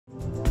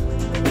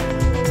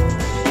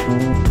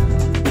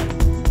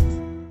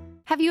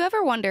Have you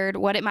ever wondered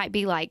what it might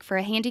be like for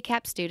a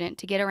handicapped student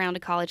to get around a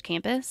college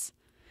campus?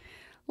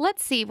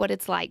 Let's see what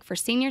it's like for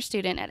senior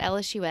student at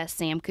LSUS,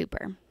 Sam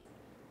Cooper.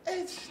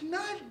 It's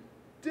not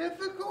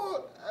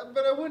difficult,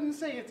 but I wouldn't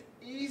say it's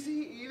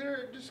easy either.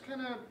 It just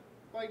kind of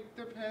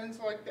depends.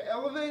 Like the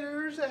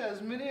elevators,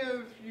 as many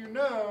of you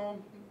know,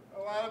 a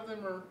lot of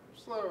them are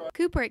slow.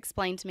 Cooper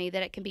explained to me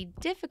that it can be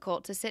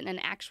difficult to sit in an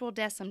actual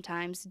desk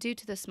sometimes due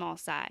to the small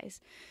size,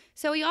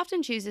 so he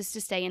often chooses to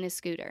stay in his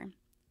scooter.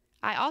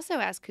 I also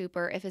asked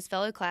Cooper if his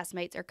fellow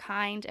classmates are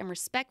kind and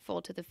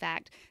respectful to the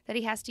fact that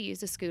he has to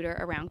use a scooter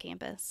around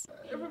campus.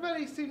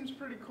 Everybody seems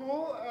pretty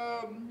cool.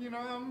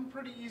 I'm a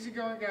pretty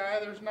easygoing guy.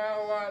 There's not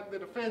a lot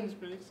that offends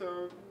me,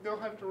 so don't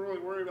have to really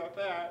worry about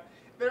that.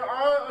 There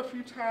are a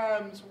few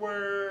times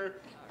where,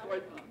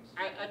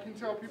 I can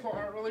tell people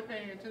aren't really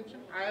paying attention.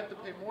 I have to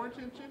pay more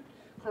attention.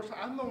 Of course,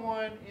 I'm the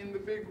one in the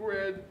big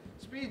red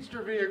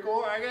speedster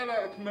vehicle. I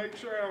gotta make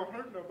sure I don't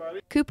hurt nobody.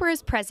 Cooper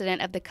is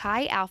president of the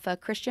Chi Alpha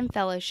Christian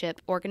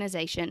Fellowship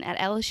organization at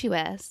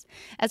LSUS,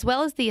 as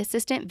well as the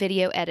assistant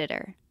video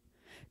editor.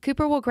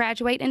 Cooper will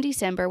graduate in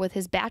December with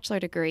his bachelor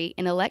degree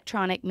in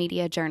electronic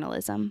media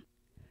journalism.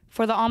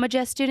 For the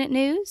Almagest Student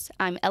News,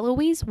 I'm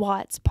Eloise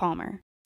Watts Palmer.